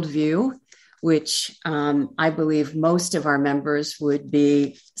worldview, which I believe most of our members would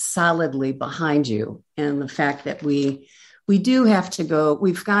be solidly behind you. And the fact that we do have to go,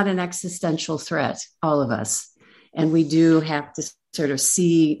 we've got an existential threat, all of us, and we do have to sort of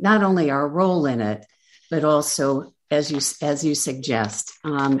see not only our role in it, but also, as you suggest,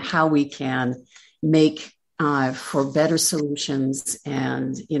 how we can make for better solutions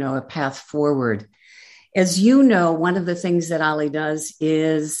and, a path forward. As you know, one of the things that OLLI does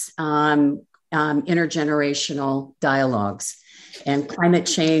is intergenerational dialogues, and climate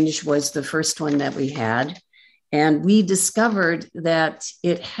change was the first one that we had. And we discovered that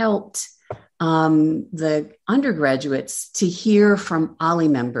it helped the undergraduates to hear from OLLI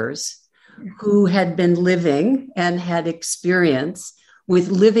members who had been living and had experience with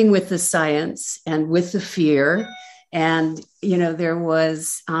living with the science and with the fear. And, there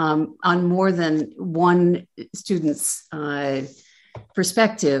was on more than one student's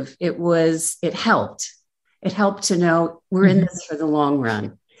perspective, it helped. It helped to know we're in this for the long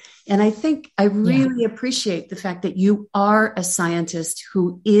run. And I think I really appreciate the fact that you are a scientist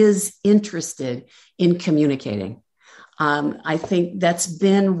who is interested in communicating. I think that's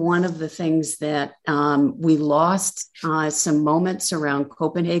been one of the things that we lost some moments around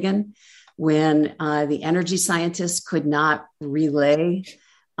Copenhagen when the energy scientists could not relay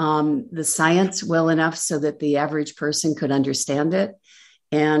the science well enough so that the average person could understand it.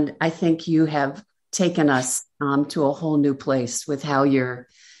 And I think you have taken us to a whole new place with how you're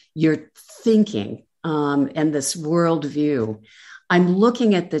thinking and this worldview. I'm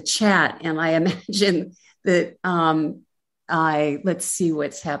looking at the chat and I imagine that let's see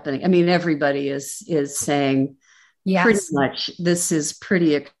what's happening. I mean, everybody is saying pretty much this is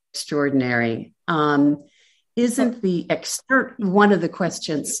pretty extraordinary. Isn't one of the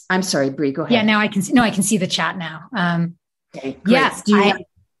questions? I'm sorry, Bree, go ahead. Yeah, now I can see the chat now. Okay, yes,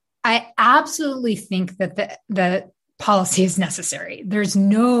 I absolutely think that the policy is necessary. There's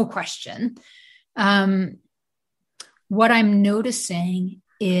no question. What I'm noticing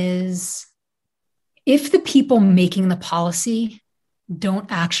is if the people making the policy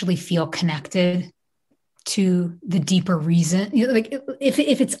don't actually feel connected to the deeper reason, like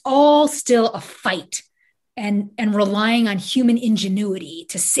if it's all still a fight and relying on human ingenuity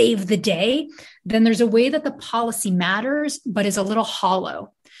to save the day, then there's a way that the policy matters, but is a little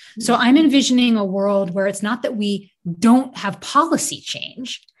hollow. So I'm envisioning a world where it's not that we don't have policy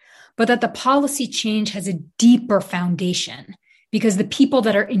change, but that the policy change has a deeper foundation because the people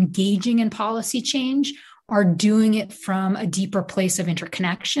that are engaging in policy change are doing it from a deeper place of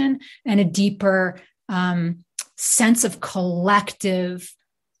interconnection and a deeper sense of collective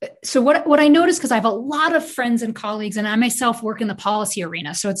So what I noticed, because I have a lot of friends and colleagues, and I myself work in the policy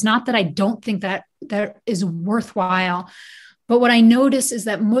arena. So it's not that I don't think that is worthwhile. But what I notice is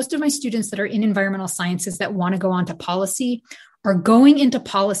that most of my students that are in environmental sciences that want to go on to policy are going into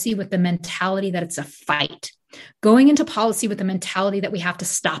policy with the mentality that it's a fight, going into policy with the mentality that we have to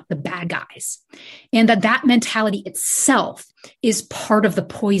stop the bad guys, and that mentality itself is part of the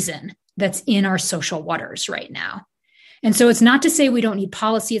poison that's in our social waters right now. And so it's not to say we don't need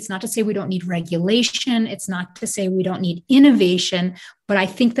policy. It's not to say we don't need regulation. It's not to say we don't need innovation, but I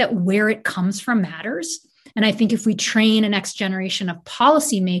think that where it comes from matters. And I think if we train a next generation of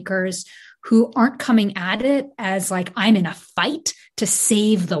policymakers who aren't coming at it as like, I'm in a fight to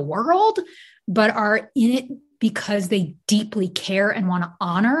save the world, but are in it because they deeply care and want to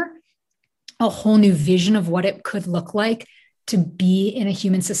honor a whole new vision of what it could look like to be in a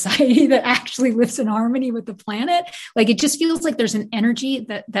human society that actually lives in harmony with the planet. Like, it just feels like there's an energy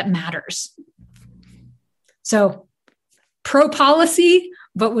that matters. So pro policy,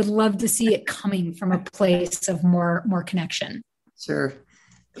 but would love to see it coming from a place of more connection. Sure.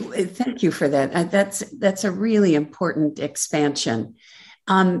 Thank you for that. That's a really important expansion.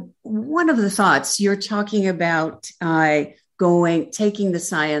 One of the thoughts you're talking about, taking the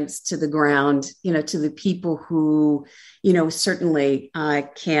science to the ground, to the people who, certainly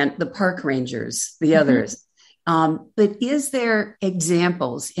can't, the park rangers, the others. But is there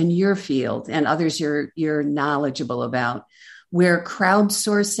examples in your field and others you're knowledgeable about where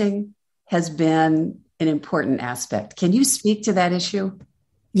crowdsourcing has been an important aspect? Can you speak to that issue?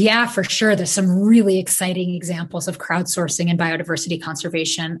 Yeah, for sure. There's some really exciting examples of crowdsourcing and biodiversity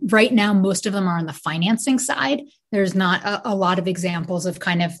conservation. Right now, most of them are on the financing side. There's not a lot of examples of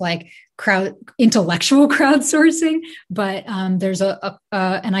kind of like intellectual crowdsourcing, but there's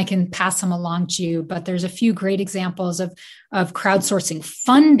and I can pass them along to you, but there's a few great examples of crowdsourcing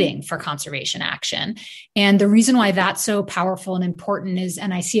funding for conservation action. And the reason why that's so powerful and important is,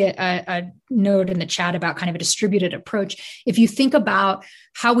 and I see a note in the chat about kind of a distributed approach. If you think about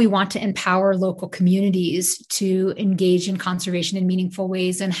how we want to empower local communities to engage in conservation in meaningful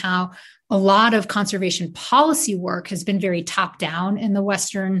ways, and how a lot of conservation policy work has been very top down in the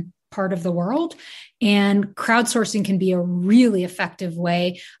Western part of the world. And crowdsourcing can be a really effective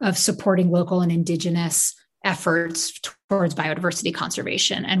way of supporting local and indigenous efforts towards biodiversity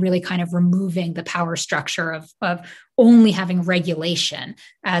conservation, and really kind of removing the power structure of only having regulation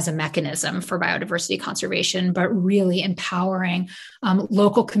as a mechanism for biodiversity conservation, but really empowering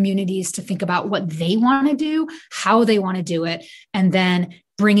local communities to think about what they want to do, how they want to do it, and then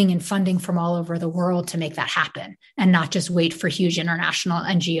bringing in funding from all over the world to make that happen, and not just wait for huge international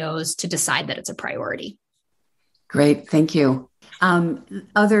NGOs to decide that it's a priority. Great. Thank you.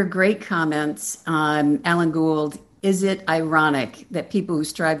 Other great comments. Alan Gould, is it ironic that people who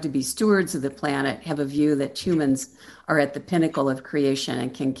strive to be stewards of the planet have a view that humans are at the pinnacle of creation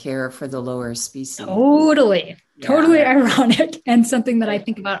and can care for the lower species? Totally ironic, and something that I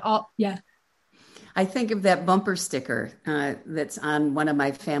think about I think of that bumper sticker that's on one of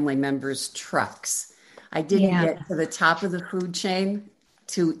my family members' trucks. I didn't get to the top of the food chain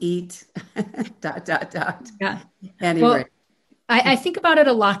to eat, ... Yeah. Anyway. Well, I think about it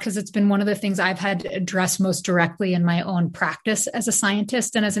a lot because it's been one of the things I've had to address most directly in my own practice as a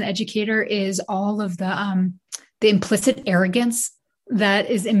scientist and as an educator, is all of the implicit arrogance that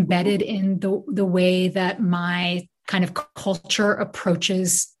is embedded in the way that my kind of culture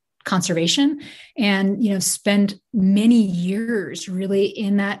approaches conservation, and spend many years really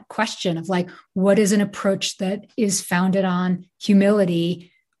in that question of like, what is an approach that is founded on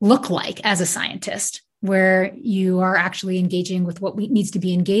humility look like as a scientist, where you are actually engaging with what needs to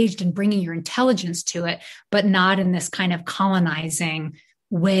be engaged and bringing your intelligence to it, but not in this kind of colonizing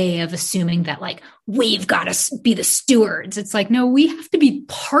way of assuming that like, we've got to be the stewards. It's like, no, we have to be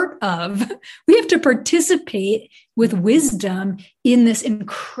we have to participate with wisdom in this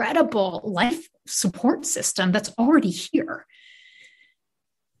incredible life support system that's already here.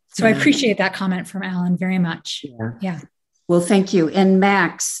 So I appreciate that comment from Alan very much. Yeah. Well, thank you. And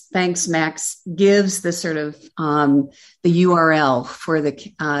Max gives the sort of the URL for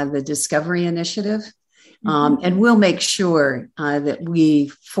the Discovery Initiative. And we'll make sure that we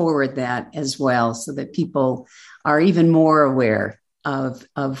forward that as well, so that people are even more aware of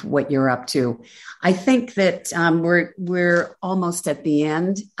what you're up to. I think that we're almost at the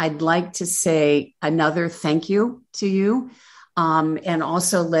end. I'd like to say another thank you to you, and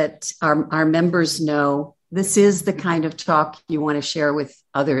also let our members know this is the kind of talk you want to share with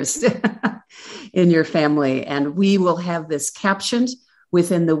others in your family. And we will have this captioned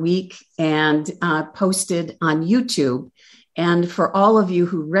within the week and posted on YouTube. And for all of you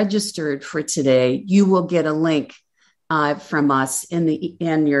who registered for today, you will get a link from us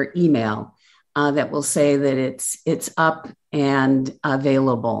in your email that will say that it's up and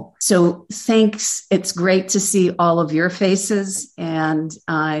available. So thanks. It's great to see all of your faces, and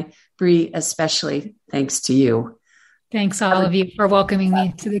Bree, especially thanks to you. Thanks all of you for welcoming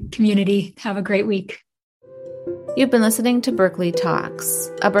me to the community. Have a great week. You've been listening to Berkeley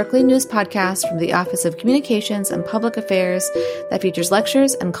Talks, a Berkeley news podcast from the Office of Communications and Public Affairs that features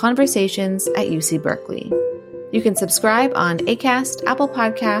lectures and conversations at UC Berkeley. You can subscribe on Acast, Apple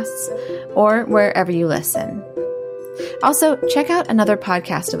Podcasts, or wherever you listen. Also, check out another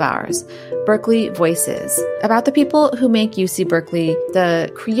podcast of ours, Berkeley Voices, about the people who make UC Berkeley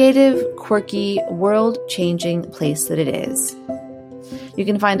the creative, quirky, world-changing place that it is. You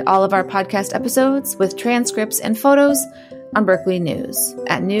can find all of our podcast episodes with transcripts and photos on Berkeley News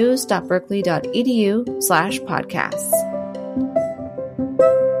at news.berkeley.edu/podcasts.